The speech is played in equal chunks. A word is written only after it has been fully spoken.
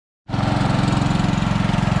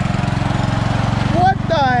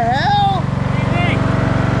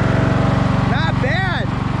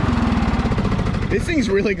This thing's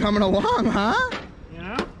really coming along, huh? You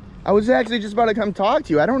know? I was actually just about to come talk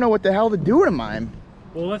to you. I don't know what the hell to do to mine.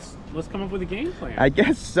 Well, let's come up with a game plan. I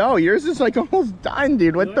guess so. Yours is like almost done,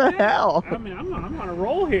 dude. What the hell? I mean, I'm on a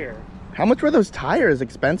roll here. How much were those tires?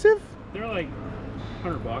 Expensive? They're like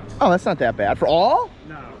 $100. Oh, that's not that bad. For all?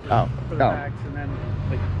 No. For the Oh. backs, and then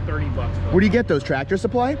like $30. Where do you get those? Tractor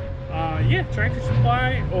Supply? Yeah, Tractor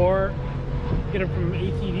Supply, or get them from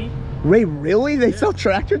ATV. Ray, really? They sell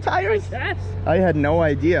tractor tires? Yes. I had no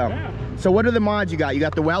idea. Yeah. So what are the mods you got? You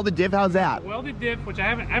got the welded diff. How's that? Welded diff, which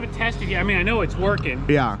I haven't tested yet. I mean, I know it's working.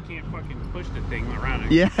 Yeah. You can't fucking push the thing around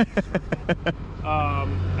it. Yeah.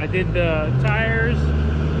 I did the tires,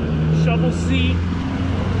 shovel seat,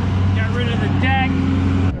 got rid of the deck.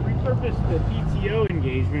 I repurposed the PTO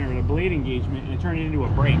engagement, or the blade engagement, and turned it into a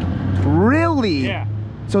brake. Really? Yeah.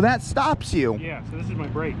 So that stops you? Yeah, so this is my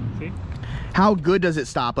brake, see? How good does it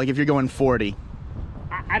stop? Like if you're going 40?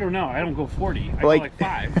 I don't know. I don't go 40. I Like, go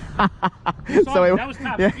like 5. So that was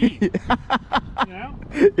top speed. You know?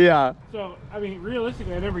 Yeah. So, I mean,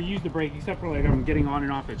 realistically, I never used the brake except for like I'm getting on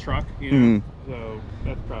and off the truck, you know? So,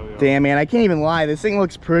 that's probably all. Damn, man, I can't even lie. This thing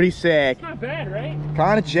looks pretty sick. It's not bad, right?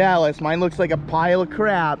 Kind of jealous. Mine looks like a pile of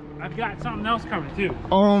crap. I've got something else coming too.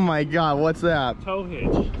 Oh my God, what's that? Tow hitch.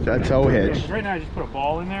 A tow Yeah, hitch. 'cause right now I just put a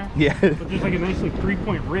ball in there. Yeah. But there's like a nice like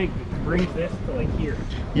 3-point rig that brings this to like here.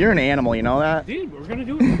 You're an animal, you know that? Dude, we're gonna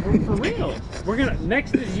do it for real. We're gonna,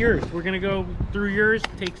 next is yours. We're gonna go through yours,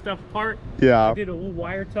 take stuff apart. Yeah. I did a little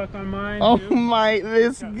wire tuck on mine. Oh too. my,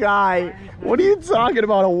 this guy. What are you talking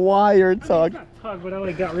about, a wire tuck? It's not tug, but I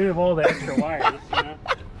like got rid of all the extra wires, you know?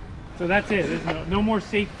 So that's it. There's no more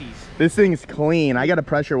safeties. This thing's clean. I gotta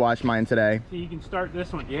pressure wash mine today. So you can start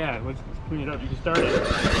this one. Yeah, let's clean it up. You can start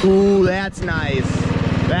it. Ooh, that's nice.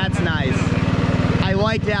 That's nice. I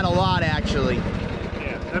like that a lot, actually.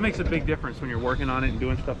 Yeah, that makes a big difference when you're working on it and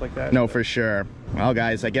doing stuff like that. No, for sure. Well,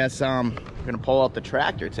 guys, I guess we're gonna pull out the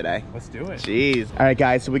tractor today. Let's do it. Jeez. All right,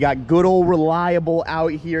 guys, so we got good old reliable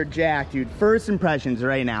out here, Jack, dude. First impressions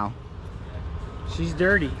right now. She's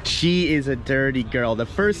dirty. She is a dirty girl. The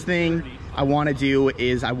first thing I want to do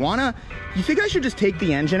is you think I should just take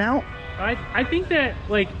the engine out? I think that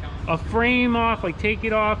like a frame off, like take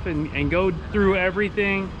it off and go through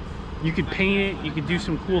everything. You could paint it, you could do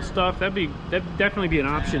some cool stuff. That'd definitely be an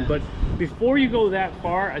option. But before you go that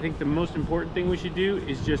far, I think the most important thing we should do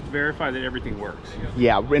is just verify that everything works.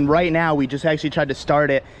 Yeah, and right now we just actually tried to start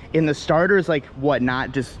it, and the starter is like what,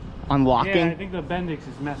 not just unlocking? Yeah, I think the Bendix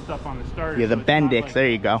is messed up on the starter. Yeah, the so it's not Bendix, like, there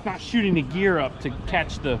you go. it's not shooting the gear up to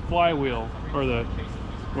catch the flywheel or the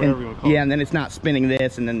whatever you want to call it. Yeah, and then it's not spinning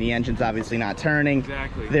this, and then the engine's obviously not turning.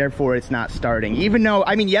 Exactly. Therefore, it's not starting. Even though,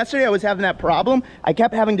 I mean, yesterday I was having that problem. I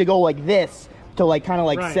kept having to go like this to like kind of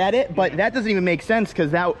like Right. set it, but Yeah. that doesn't even make sense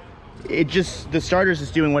because the starter's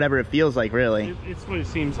just doing whatever it feels like, really. It's what it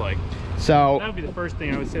seems like. So That would be the first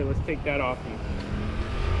thing I would say. Let's take that off and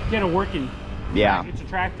get a working. yeah, It's a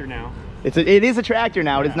tractor now. it is a tractor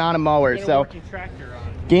now. It is not a mower. Get a So working tractor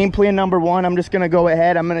on. game plan number one, I'm just gonna go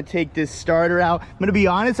ahead. I'm gonna take this starter out. I'm gonna be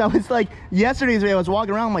honest, I was like, yesterday's day I was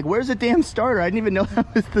walking around, I'm like, where's the damn starter? I didn't even know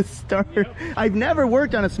that was the starter. Yep. I've never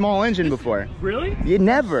worked on a small engine before. Really? You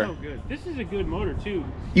never. So good. This is a good motor too.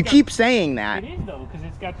 You keep saying that. It is though, because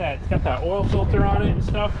it's got that oil filter on it and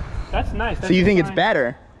stuff. That's nice. So you think it's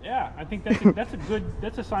better? Yeah, I think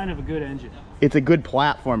that's a sign of a good engine. It's a good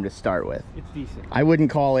platform to start with. It's decent. I wouldn't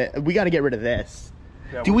call it, we gotta get rid of this.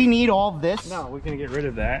 Yeah, Do we need all of this? No, we're gonna get rid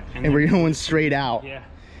of that. And we're going straight out. Yeah.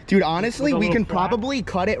 Dude, honestly, With a we little can flap. probably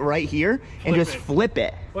cut it right here and Flip just it. flip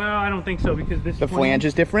it. Well, I don't think so because this The flange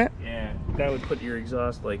is different? Yeah, that would put your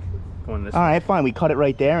exhaust like going this All way. right, fine. We cut it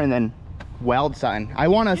right there and then weld something. I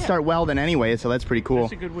want to start welding anyway, so that's pretty cool.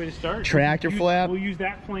 That's a good way to start. Tractor flap. We'll use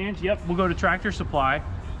that flange. Yep, we'll go to Tractor Supply.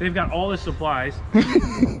 They've got all the supplies.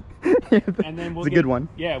 And then we'll It's a good one.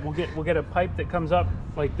 Yeah, we'll get a pipe that comes up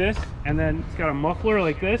like this, and then it's got a muffler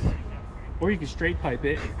like this, or you can straight pipe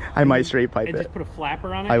it. I might straight pipe And it. just put a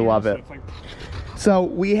flapper on it. I you know, love so it. it's like,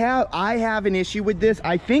 So I have an issue with this.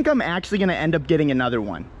 I think I'm actually gonna end up getting another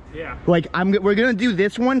one. yeah. Like we're gonna do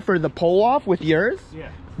this one for the pull off with yours. Yeah.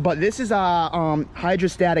 But this is a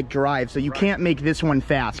hydrostatic drive, so you can't make this one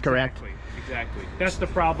fast, correct? Exactly. That's the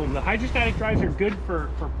problem. The hydrostatic drives are good for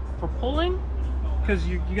pulling, because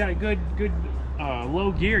you got a good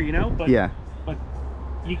low gear, you know. But Yeah. But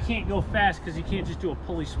you can't go fast because you can't just do a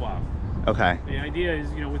pulley swap. Okay. The idea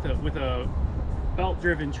is, you know, with a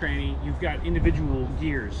belt-driven tranny, you've got individual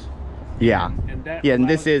gears. Yeah. And that Yeah, and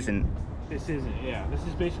this allows- isn't. This isn't. Yeah. This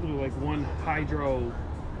is basically like one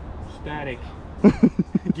hydrostatic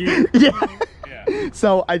gear. Yeah. Yeah. Yeah.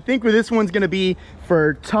 So I think where this one's gonna be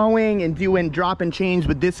for towing and doing drop and change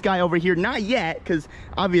with this guy over here. Not yet, because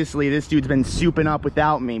obviously this dude's been souping up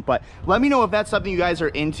without me. But let me know if that's something you guys are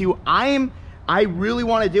into. I really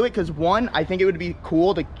want to do it because one, I think it would be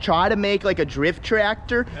cool to try to make like a drift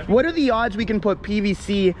tractor. What are the odds we can put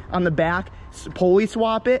PVC on the back, pulley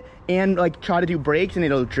swap it, and like try to do brakes and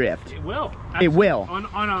it'll drift? It will. It will. On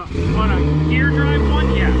a gear drive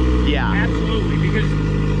one, yeah. Yeah. Absolutely,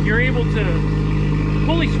 because you're able to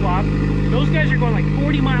pulley swap. Those guys are going like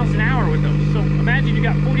 40 miles an hour with those. So imagine you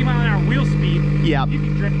got 40 mile an hour wheel speed. Yeah. You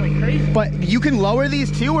can drift like crazy. But you can lower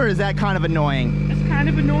these too, or is that kind of annoying? It's kind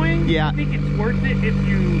of annoying. Yeah. I think it's worth it if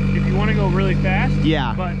you want to go really fast.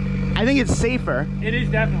 Yeah. But I think it's safer. it is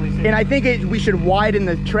definitely safer. And I think we should widen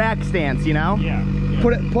the track stance, you know? Yeah.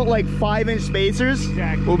 Put like 5-inch spacers.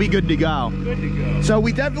 Exactly. We'll be good to go. Good to go. So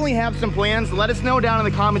we definitely have some plans. Let us know down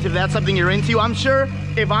in the comments if that's something you're into. I'm sure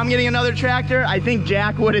if I'm getting another tractor, I think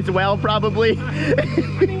Jack would as well, probably. I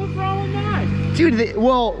mean, what's wrong with that? Dude,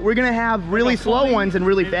 well, we're gonna have really Like a slow pulley? ones and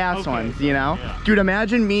really fast Okay, ones, you know? yeah. Dude,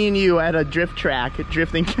 imagine me and you at a drift track,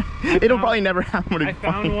 drifting. It'll probably never happen. I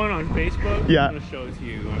found one on Facebook. Yeah. I'm gonna show it to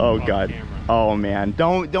you. Oh off God. camera. Oh man.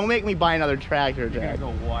 Don't make me buy another tractor, Jack. You're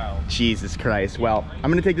gonna go wild. Jesus Christ. Well, I'm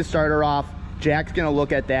gonna take the starter off. Jack's gonna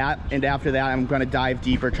look at that, and after that I'm gonna dive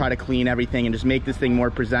deeper, try to clean everything and just make this thing more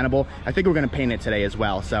presentable. I think we're gonna paint it today as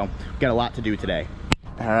well, so we've got a lot to do today.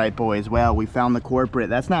 All right, boys, well, we found the corporate.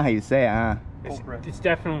 That's not how you say it, huh? It's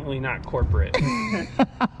definitely not corporate.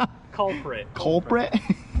 Culprit. Culprit?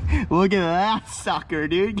 Look at that sucker,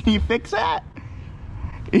 dude. Can you fix that?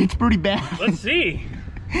 It's pretty bad. Let's see.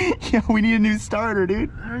 Yeah, we need a new starter,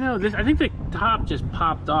 dude. I don't know. I think the top just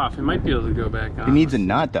popped off. It might be able to go back on. It needs a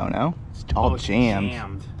nut, though, no? It's all it's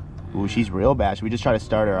jammed. Ooh, she's real bad. Should we just try to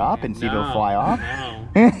start her up and see if it'll fly off?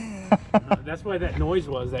 No. That's why that noise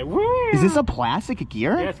was. That. Is this a plastic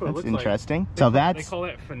gear? Yeah, that's what it looks interesting. like. So They that's, call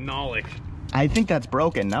that phenolic. I think that's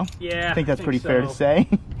broken, no? Yeah. I think that's pretty fair to say.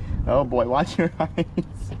 Oh boy, watch your eyes.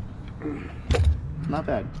 Not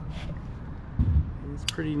bad. It's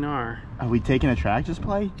pretty gnar. Are we taking a tractor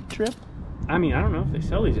supply trip? I mean, I don't know if they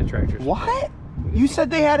sell these at tractors. What? You said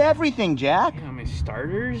they had everything, Jack. You know, my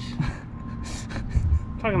starters.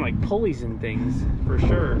 Talking like pulleys and things for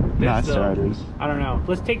sure. Not starters. I don't know.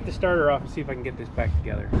 Let's take the starter off and see if I can get this back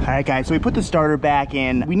together. All right, guys, so we put the starter back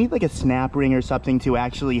in. We need like a snap ring or something to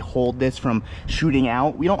actually hold this from shooting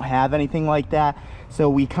out. We don't have anything like that. So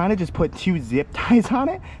we kind of just put 2 zip ties on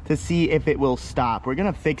it to see if it will stop. We're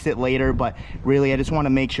gonna fix it later, but really I just wanna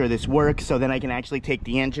make sure this works so then I can actually take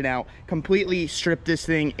the engine out, completely strip this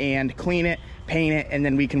thing and clean it, paint it, and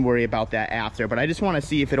then we can worry about that after. But I just wanna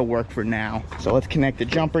see if it'll work for now. So let's connect the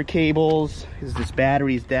jumper cables, because this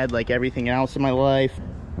battery's dead like everything else in my life.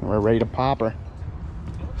 And we're ready to pop her.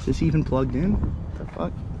 Is this even plugged in? What the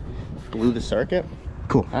fuck? Blew the circuit?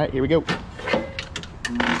 Cool, all right, here we go.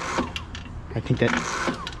 I think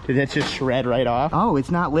did that just shred right off? Oh,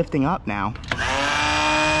 it's not lifting up now.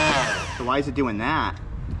 So why is it doing that?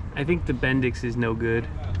 I think the Bendix is no good.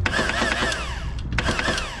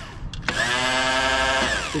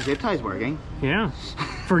 The zip tie's working. Yeah,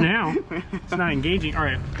 for now. It's not engaging. All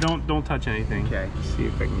right, don't touch anything. Okay. Let's see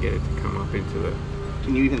if I can get it to come up into the...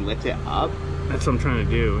 Can you even lift it up? That's what I'm trying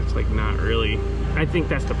to do. It's like not really. I think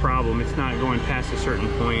that's the problem. It's not going past a certain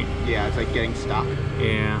point. Yeah, it's like getting stuck.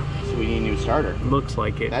 Yeah. So we need a new starter. Looks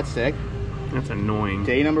like it. That's sick. That's annoying.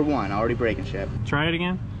 Day number 1, already breaking ship. Try it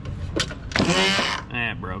again.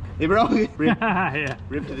 It broke. It broke. Yeah.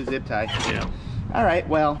 Ripped to the zip tie. Yeah. All right,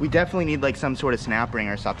 well, we definitely need like some sort of snap ring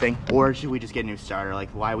or something. Or should we just get a new starter? Like,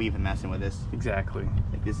 why are we even messing with this? Exactly.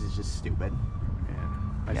 Like, this is just stupid. Yeah.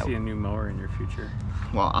 I see a new mower in your future.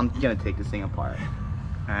 Well, I'm gonna take this thing apart.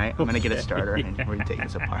 All right, I'm gonna get a starter and we're gonna take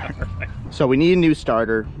this apart. So we need a new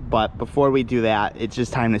starter, but before we do that, it's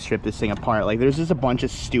just time to strip this thing apart. Like, there's just a bunch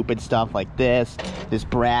of stupid stuff like this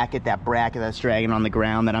bracket, that bracket that's dragging on the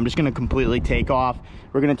ground that I'm just gonna completely take off.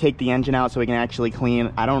 We're gonna take the engine out so we can actually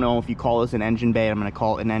clean. I don't know if you call this an engine bay. I'm gonna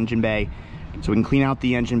call it an engine bay. So we can clean out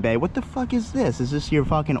the engine bay. What the fuck is this? Is this your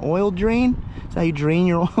fucking oil drain? Is that how you drain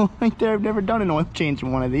your oil right there? I've never done an oil change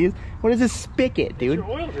in one of these. What is this spigot, dude? It's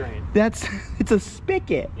your oil drain. It's a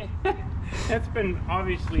spigot. That's been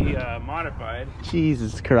obviously modified.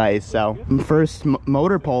 Jesus Christ. So, first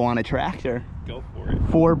motor pole on a tractor. Go for it.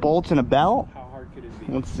 4 bolts and a belt. How hard could it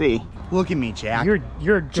be? Let's see. Look at me, Jack. You're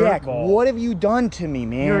a dirt Jack, ball. what have you done to me,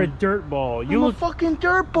 man? You're a dirt ball. I'm a fucking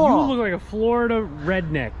dirt ball. You look like a Florida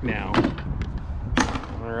redneck now.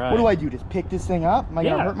 All right. What do I do? Just pick this thing up? Am I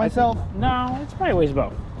gonna hurt myself? No, it's probably weighs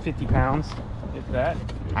about 50 pounds, if that.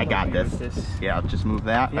 I got this. Yeah, I'll just move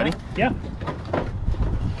that. Yeah. Ready? Yeah.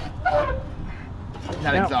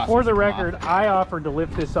 That now, exhaust for the needs to come record, off. I offered to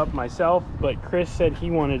lift this up myself, but Chris said he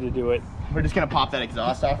wanted to do it. We're just gonna pop that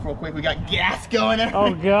exhaust off real quick. We got gas going there.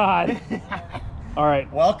 Oh God. All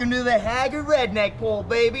right. Welcome to the Haggard Redneck pull,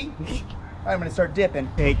 baby. All right, I'm gonna start dipping.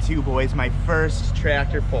 Take two, boys. My first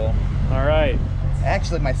tractor pull. All right.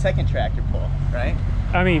 Actually, my second tractor pull, right?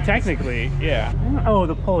 I mean, technically, yeah. Oh,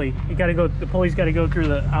 the pulley. You gotta go. The pulley's gotta go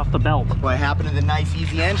through off the belt. What happened to the nice,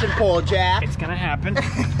 easy engine pull, Jack? It's gonna happen.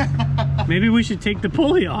 Maybe we should take the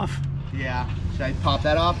pulley off. Yeah. Should I pop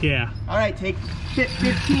that off? Yeah. All right, take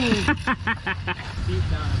 15.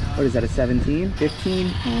 What is that, a 17? 15?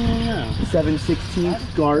 No.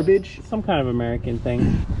 7/16 garbage. Some kind of American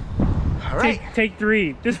thing. All right. Take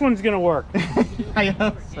 3. This one's gonna work. I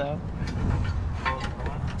hope so.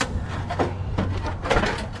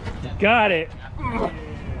 Got it.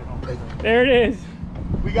 There it is.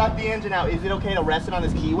 We got the engine out. Is it okay to rest it on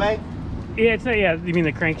this keyway? Yeah, it's not, yeah, you mean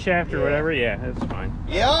the crankshaft or whatever? Yeah, that's fine.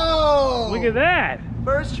 Yo! Look at that.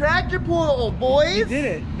 First tractor pull, boys. You did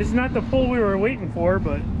it. This is not the pull we were waiting for,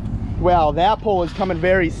 but... Well, that pull is coming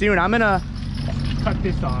very soon. I'm gonna... Cut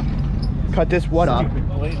this off. Cut this what up? Stupid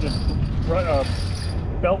blade, this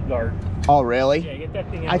belt guard. Oh, really? Yeah, get that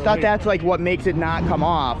thing out I of the thought way. that's like what makes it not come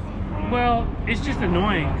off. Well, it's just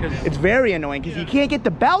annoying because... It's very annoying because you can't get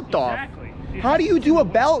the belt off. Exactly. How do you do a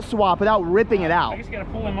belt swap without ripping it I out? just gotta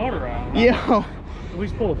pull the motor out. Yeah. At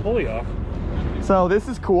least pull the pulley off. So this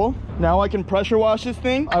is cool. Now I can pressure wash this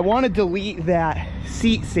thing. I want to delete that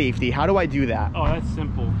seat safety. How do I do that? Oh, that's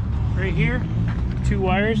simple. Right here, 2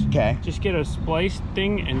 wires. Okay. Just get a splice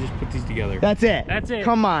thing and just put these together. That's it. That's it.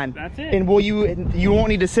 Come on. That's it. And will you won't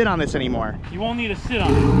need to sit on this anymore. You won't need to sit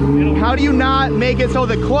on it. It'll, How do you not make it so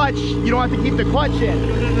the clutch, you don't have to keep the clutch in?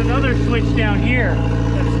 There's another switch down here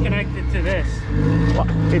that's connected to this.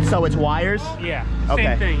 It's wires? Yeah. Okay.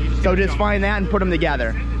 Same thing. You So gotta just go. find that and put them together.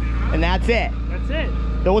 And that's it. That's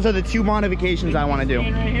it. Those are the 2 modifications I want to do.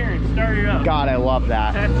 Stand right here and start it up. God, I love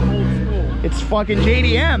that. That's old school. It's fucking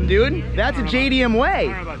JDM, dude. That's a JDM way. I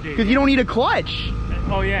don't know about JDM. Because you don't need a clutch.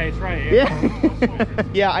 Oh yeah, it's right. Yeah.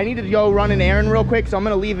 Yeah, I need to go run an errand real quick, so I'm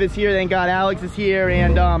gonna leave this here. Thank God Alex is here,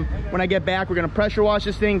 and when I get back, we're gonna pressure wash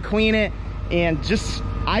this thing, clean it, and just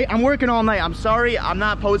I'm working all night. I'm sorry I'm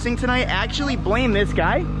not posting tonight. Actually, blame this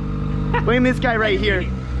guy. Blame this guy right here,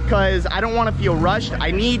 because I don't want to feel rushed.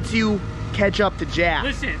 I need to catch up to Jack.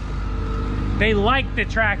 Listen, they like the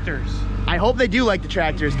tractors. I hope they do like the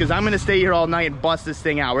tractors, because I'm gonna stay here all night and bust this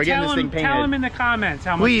thing out. We're getting this thing painted. Tell them in the comments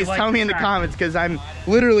how much Please you like tell me in the tractors. comments, because I'm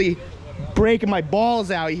literally breaking my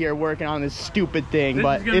balls out here working on this stupid thing. This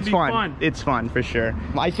But is gonna it's be fun. fun. It's fun for sure.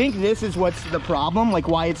 I think this is what's the problem, like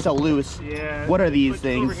why it's so loose. Yeah. What are these Over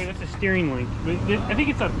things? here, that's a steering link. I think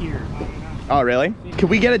it's up here. Oh really? Could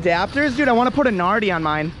we get adapters, dude? I want to put a Nardi on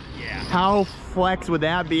mine. Yeah. How flex would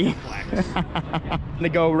that be? Flex. I'm gonna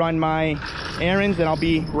go run my errands and I'll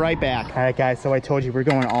be right back. All right guys, so I told you we're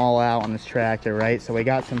going all out on this tractor, right? So we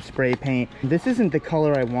got some spray paint. This isn't the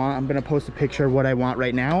color I want. I'm gonna post a picture of what I want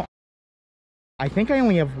right now. I think I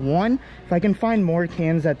only have 1. If I can find more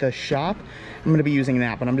cans at the shop, I'm gonna be using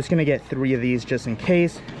that, but I'm just gonna get 3 of these just in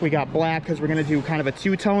case. We got black because we're gonna do kind of a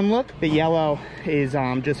 2-tone look. The yellow is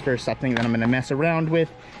just for something that I'm gonna mess around with.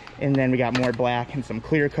 And then we got more black and some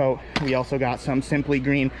clear coat. We also got some simply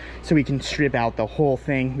green so we can strip out the whole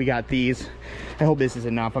thing. We got these. I hope this is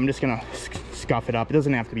enough. I'm just gonna scuff it up. It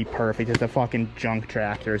doesn't have to be perfect. It's a fucking junk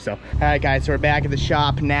tractor. So, all right guys, so we're back at the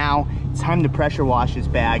shop now. It's time to pressure wash this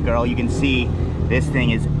bag, girl. You can see this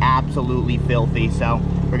thing is absolutely filthy. So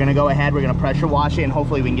we're gonna go ahead, we're gonna pressure wash it, and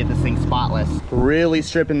hopefully we can get this thing spotless. Really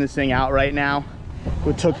stripping this thing out right now.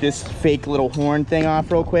 We took this fake little horn thing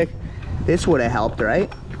off real quick. This would have helped, right?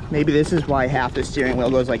 Maybe this is why half the steering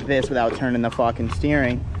wheel goes like this without turning the fucking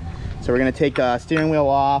steering. So we're gonna take the steering wheel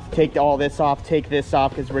off, take all this off, take this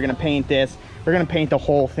off, because we're gonna paint this. We're gonna paint the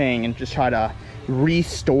whole thing and just try to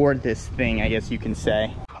restore this thing, I guess you can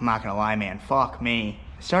say. I'm not gonna lie, man, fuck me.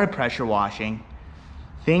 I started pressure washing.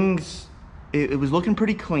 Things, it was looking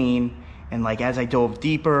pretty clean. And like, as I dove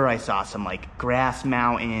deeper, I saw some like grass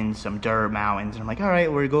mountains, some dirt mountains. And I'm like, all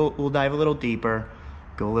right, we'll dive a little deeper,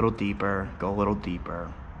 go a little deeper, go a little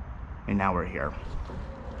deeper. And now we're here.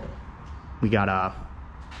 We got a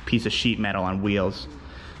piece of sheet metal on wheels.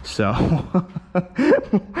 So,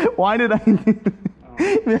 why did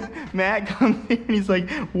Matt comes here and he's like,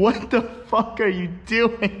 what the fuck are you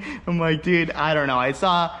doing? I'm like, dude, I don't know. I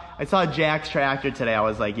saw Jack's tractor today. I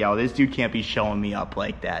was like, yo, this dude can't be showing me up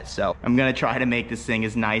like that. So I'm gonna try to make this thing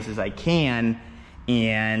as nice as I can.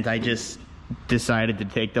 And I just decided to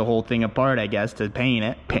take the whole thing apart, I guess, to paint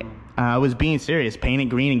it. I was being serious, paint it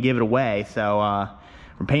green and give it away. So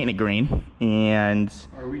we're painting it green. And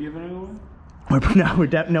are we giving it away?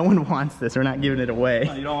 No one wants this. We're not giving it away.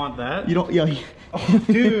 Oh, you don't want that? You don't. Yo, oh,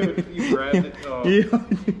 dude, you grabbed it. Oh.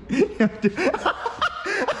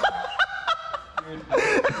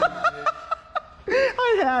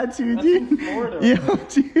 I had to, That's dude. in Florida. Yo,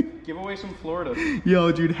 dude. Give away some Florida.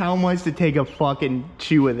 Yo, dude, how much to take a fucking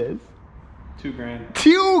chew of this? $2 grand.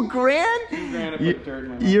 $2 grand? $2 grand to put dirt in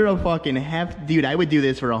my mouth. You're a fucking dude. I would do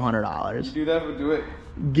this for $100. You do that, but do it.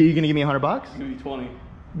 You gonna give me $100? Give me 20.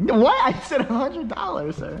 What? I said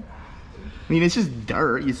 $100, sir. I mean, it's just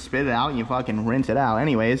dirt. You spit it out and you fucking rinse it out.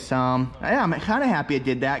 Anyways, yeah, I'm kind of happy I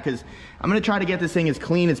did that because I'm gonna try to get this thing as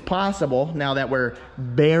clean as possible now that we're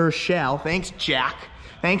bare shell. Thanks, Jack.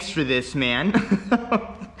 Thanks for this, man.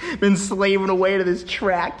 Been slaving away to this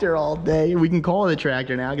tractor all day. We can call it a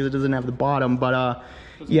tractor now because it doesn't have the bottom, but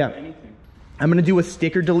yeah. I'm gonna do a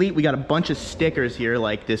sticker delete. We got a bunch of stickers here,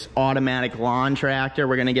 like this automatic lawn tractor.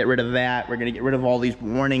 We're gonna get rid of that. We're gonna get rid of all these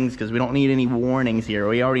warnings because we don't need any warnings here.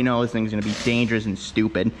 We already know this thing's gonna be dangerous and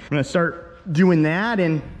stupid. I'm gonna start doing that,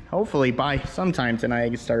 and hopefully by sometime tonight I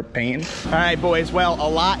can start painting. All right, boys, well, a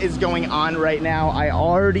lot is going on right now. I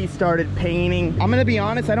already started painting. I'm gonna be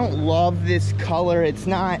honest, I don't love this color. It's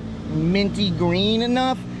not minty green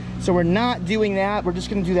enough. So we're not doing that. We're just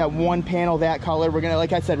gonna do that one panel, that color. We're gonna,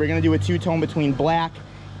 like I said, we're gonna do a two-tone between black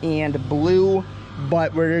and blue,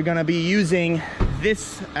 but we're gonna be using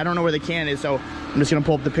this. I don't know where the can is, so I'm just gonna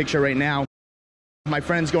pull up the picture right now. My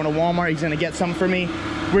friend's going to Walmart. He's gonna get some for me.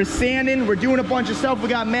 We're sanding, we're doing a bunch of stuff. We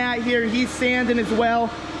got Matt here, he's sanding as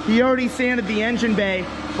well. He already sanded the engine bay,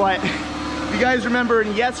 but if you guys remember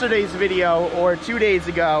in yesterday's video, or 2 days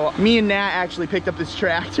ago, me and Nat actually picked up this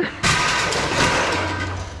tractor.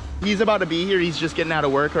 He's about to be here. He's just getting out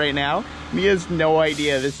of work right now. He has no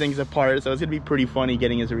idea this thing's apart, so it's gonna be pretty funny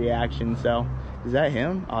getting his reaction. So, is that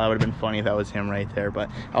him? Oh, that would have been funny if that was him right there,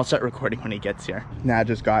 but I'll start recording when he gets here. Nah,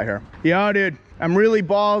 just got here. Yo, dude, I'm really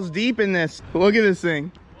balls deep in this. Look at this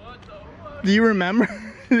thing. What the fuck? Do you remember?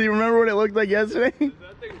 Do you remember what it looked like yesterday? Does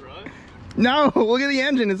that thing run? No, look at the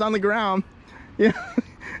engine. It's on the ground. Yeah.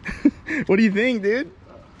 What do you think, dude?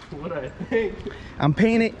 What do I think? I'm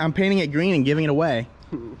painting it green and giving it away.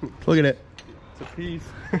 Look at it. It's a piece.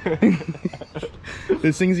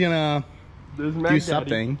 This thing's gonna do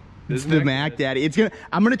something. It's the Mac Daddy.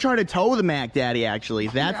 I'm gonna try to tow the Mac Daddy, actually.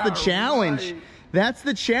 That's the challenge. Right. That's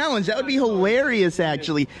the challenge. That would be hilarious,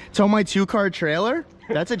 actually. Tow my 2-car trailer?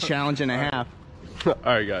 That's a challenge and a half. All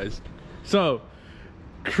right, guys. So,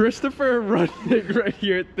 Christopher Rudnik right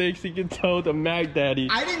here thinks he can tow the Mac Daddy.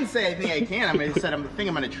 I didn't say I think I can. I said I'm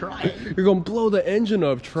gonna try it. You're gonna blow the engine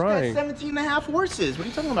up trying. It's got 17.5 horses. What are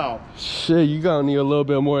you talking about? Shit, you gotta need a little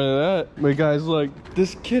bit more than that. But guys, look,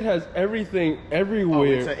 this kid has everything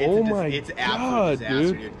everywhere. Oh my god,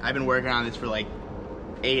 disaster, dude. I've been working on this for like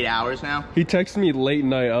 8 hours now. He texted me late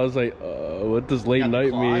night. I was like, what does late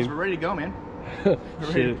night mean? We're ready to go, man. We're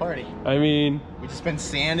ready to party. I mean, we just been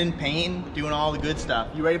sanding, painting, doing all the good stuff.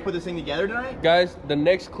 You ready to put this thing together tonight? Guys, the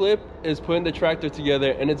next clip is putting the tractor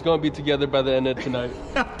together, and it's gonna be together by the end of tonight.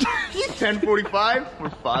 10:45? We're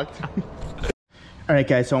fucked. All right,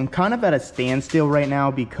 guys, so I'm kind of at a standstill right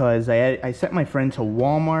now because I sent my friend to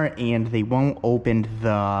Walmart and they won't open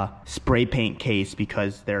the spray paint case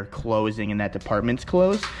because they're closing and that department's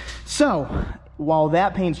closed. So while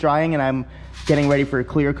that paint's drying and I'm getting ready for a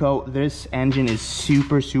clear coat, this engine is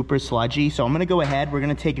super sludgy. So I'm gonna go ahead, we're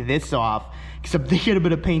gonna take this off, except they get a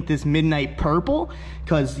bit of paint this midnight purple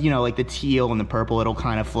because, you know, like the teal and the purple, it'll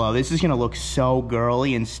kind of flow. This is gonna look so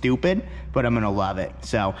girly and stupid, but I'm gonna love it.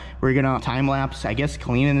 So we're gonna time lapse, I guess,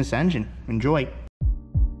 cleaning this engine. Enjoy.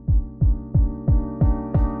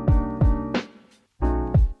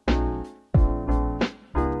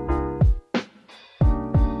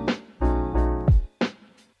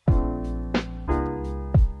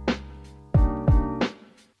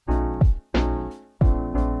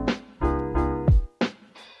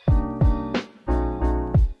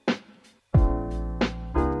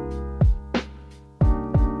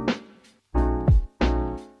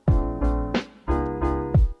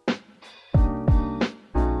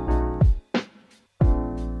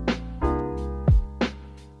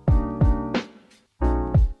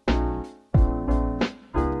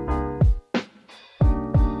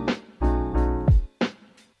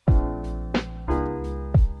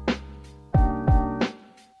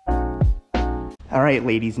 All right,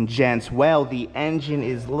 ladies and gents, well, the engine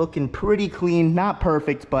is looking pretty clean. Not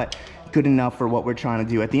perfect, but good enough for what we're trying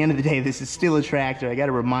to do. At the end of the day, this is still a tractor. I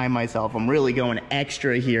gotta remind myself, I'm really going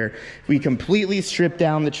extra here. We completely stripped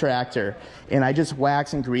down the tractor, and I just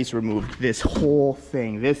wax and grease removed this whole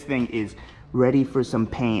thing. This thing is ready for some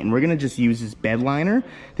paint. And we're gonna just use this bed liner,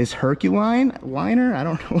 this Herculine liner. I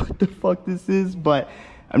don't know what the fuck this is, but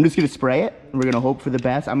I'm just gonna spray it. And we're gonna hope for the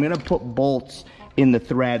best. I'm gonna put bolts in the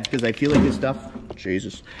threads because I feel like this stuff,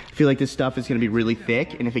 Jesus, I feel like this stuff is gonna be really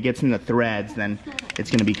thick, and if it gets in the threads, then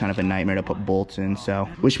it's gonna be kind of a nightmare to put bolts in. So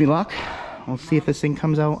wish me luck. We'll see if this thing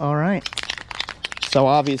comes out all right. So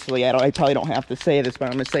obviously, I probably don't have to say this, but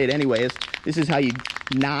I'm gonna say it anyways. This is how you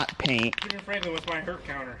not paint. Frankly, what's my hurt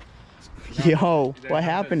counter? Yo, what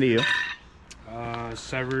happened to you?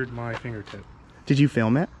 Severed my fingertip. Did you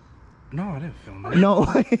film it? No, I didn't film it. No.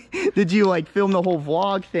 Did you like film the whole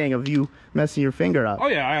vlog thing of you messing your finger up? Oh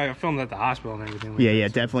yeah, I filmed at the hospital and everything. Yeah, yeah,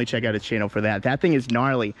 definitely check out his channel for that. That thing is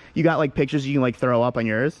gnarly. You got like pictures you can like throw up on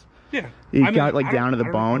yours? Yeah. You got like down to the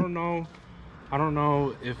bone? I don't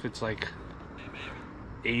know if it's like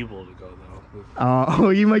able to go though. Oh,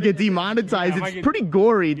 you might get demonetized. Yeah, it's pretty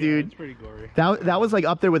gory, dude. It's pretty gory. That was like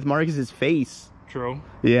up there with Marcus's face. True.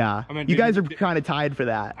 Yeah. I mean, you guys are kind of tied for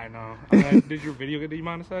that. I know. Did your video get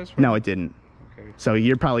demonetized? No, it didn't. Okay. So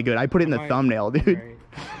you're probably good. I put it in the thumbnail, dude.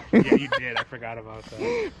 Right. Yeah, you did. I forgot about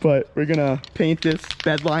that. But we're gonna paint this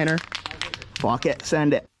bed liner. Fuck it.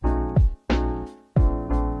 Send it.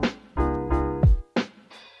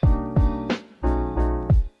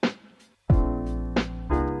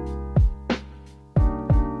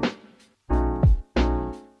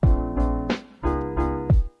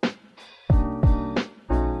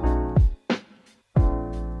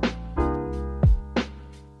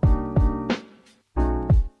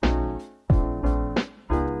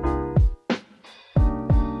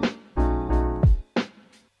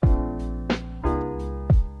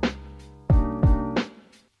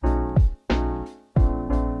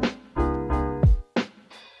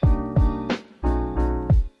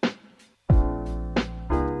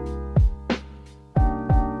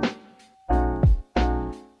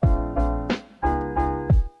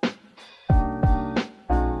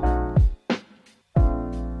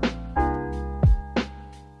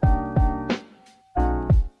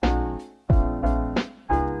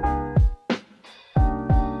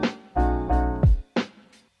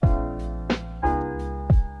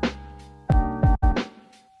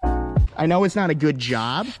 I know it's not a good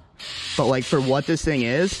job, but like for what this thing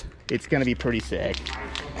is, it's gonna be pretty sick.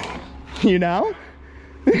 You know?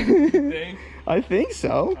 You think? I think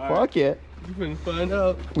so. Fuck it. We're gonna find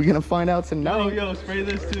out. We're gonna find out tonight. Oh, yo, spray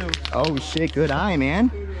this too. Oh shit, good eye,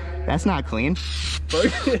 man. That's not clean. Fuck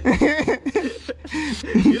it.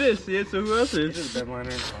 You didn't see it, so who else is? This is bed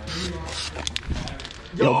liner.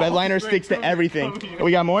 Yo, bed liner sticks to everything. Oh,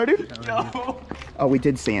 we got more, dude? No. Oh, we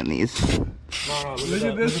did sand these. No, Look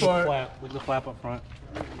at this part. Look at the flap up front.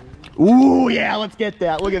 Ooh, yeah, let's get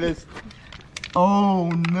that. Look at this. Oh,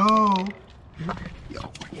 no. Yo,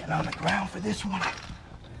 we're getting on the ground for this one.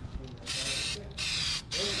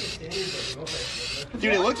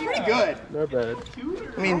 Dude, it looks pretty good. Not bad.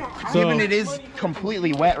 I mean, given it is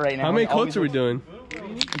completely wet right now. How many coats are we doing?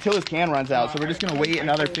 Until this can runs out, so we're just gonna wait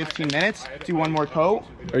another 15 minutes, do one more coat.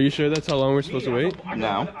 Are you sure that's how long we're supposed to wait?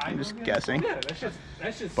 No, I'm just guessing.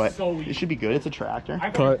 That's just But so it should be good. It's a tractor.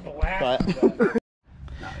 Cut.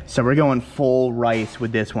 So we're going full rice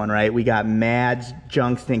with this one, right? We got Mad's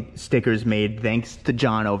junk stickers made thanks to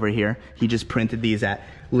John over here. He just printed these at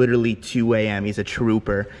literally 2 a.m. He's a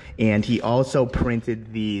trooper. And he also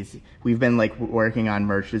printed these. We've been like working on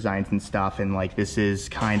merch designs and stuff, and like this is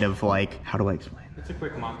kind of like, how do I explain? It's a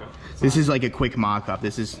quick mock-up. This is like a quick mock-up.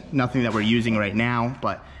 This is nothing that we're using right now,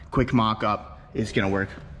 but quick mock-up is gonna work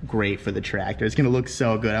great for the tractor. It's gonna look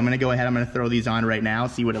so good. I'm gonna go ahead, I'm gonna throw these on right now,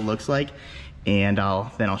 see what it looks like, and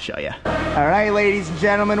then I'll show you. All right, ladies and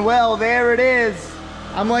gentlemen, well, there it is.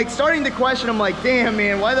 I'm like starting to question, I'm like, damn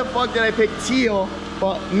man, why the fuck did I pick teal?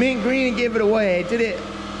 But mint green and give it away. I did it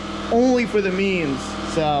only for the memes,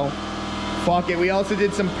 so fuck it. We also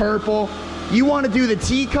did some purple. You want to do the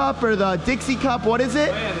teacup or the Dixie cup? What is it?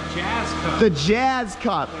 Oh yeah, the Jazz Cup. The Jazz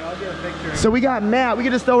Cup. Yeah, I'll get a picture. So we got Matt. We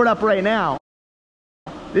can just throw it up right now.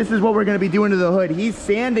 This is what we're going to be doing to the hood. He's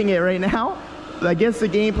sanding it right now. I guess the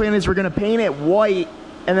game plan is we're going to paint it white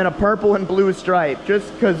and then a purple and blue stripe.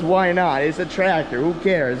 Just because why not? It's a tractor. Who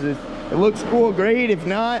cares? If it looks cool, great. If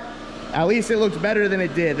not, at least it looks better than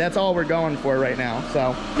it did. That's all we're going for right now.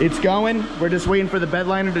 So it's going. We're just waiting for the bed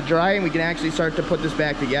liner to dry and we can actually start to put this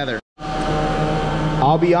back together.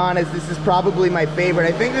 I'll be honest, this is probably my favorite.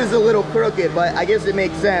 I think this is a little crooked, but I guess it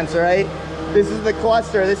makes sense, all right? This is the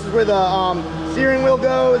cluster. This is where the steering wheel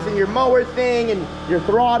goes and your mower thing and your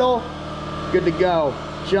throttle. Good to go.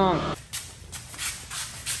 Junk.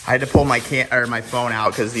 I had to pull my phone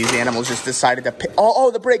out because these animals just decided to pick. Oh,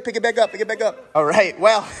 the brake, pick it back up, pick it back up. All right,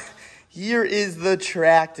 well, Here is the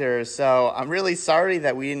tractor. So I'm really sorry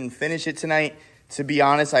that we didn't finish it tonight. To be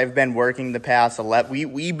honest, I've been working the past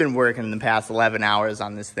 11, we've been working the past 11 hours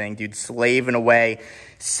on this thing, dude, slaving away,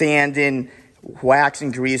 sanding, wax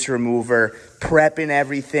and grease remover, prepping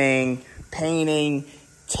everything, painting,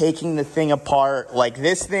 taking the thing apart. Like,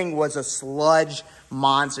 this thing was a sludge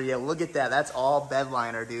monster. Yeah, look at that. That's all bed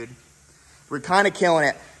liner, dude. We're kind of killing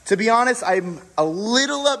it. To be honest, I'm a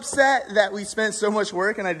little upset that we spent so much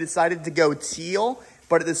work and I decided to go teal.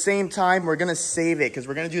 But at the same time, we're going to save it because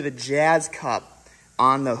we're going to do the Jazz Cup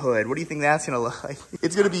on the hood. What do you think that's going to look like?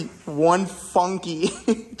 It's going to be one funky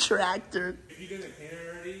tractor. If you didn't paint it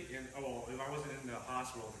already, and if I wasn't in the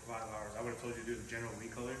hospital for 5 hours, I would have told you to do the general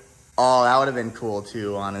recolor. Oh, that would have been cool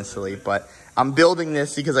too, honestly. But I'm building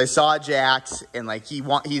this because I saw Jax and like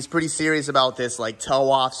he's pretty serious about this, like toe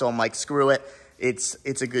off. So I'm like, screw it. It's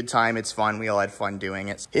a good time. It's fun. We all had fun doing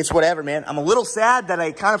it. It's whatever, man. I'm a little sad that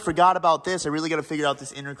I kind of forgot about this. I really got to figure out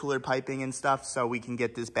this intercooler piping and stuff so we can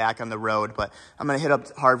get this back on the road. But I'm going to hit up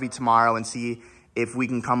Harvey tomorrow and see if we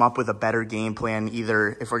can come up with a better game plan,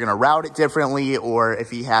 either if we're going to route it differently or if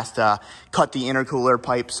he has to cut the intercooler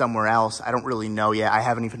pipe somewhere else. I don't really know yet. I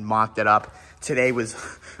haven't even mocked it up. Today was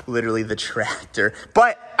literally the tractor.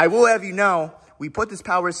 But I will have you know, we put this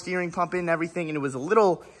power steering pump in and everything, and it was a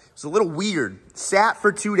little weird. Sat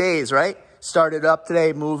for 2 days, right? Started up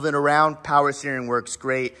today, moving around. Power steering works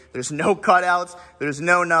great. There's no cutouts. There's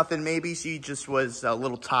no nothing. Maybe she just was a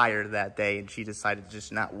little tired that day and she decided to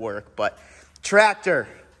just not work. But tractor.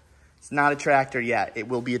 It's not a tractor yet. It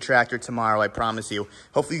will be a tractor tomorrow, I promise you.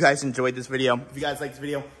 Hopefully you guys enjoyed this video. If you guys like this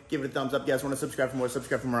video, give it a thumbs up. If you guys want to subscribe for more,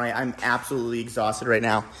 subscribe for more. I'm absolutely exhausted right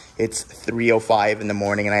now. It's 3:05 in the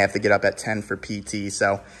morning and I have to get up at 10 for PT.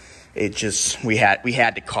 So it just, we had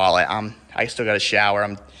to call it. I still got to shower.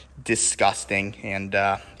 I'm disgusting. And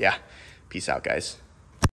yeah, peace out, guys.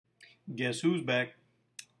 Guess who's back?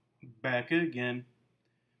 Back again.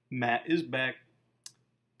 Matt is back.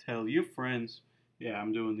 Tell your friends. Yeah,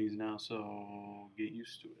 I'm doing these now, so get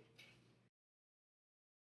used to it.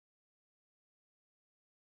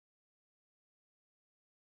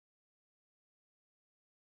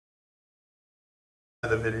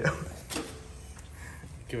 The video.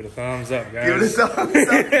 Give it a thumbs up, guys. Give it a thumbs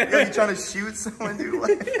up. Yo, you trying to shoot someone,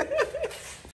 dude?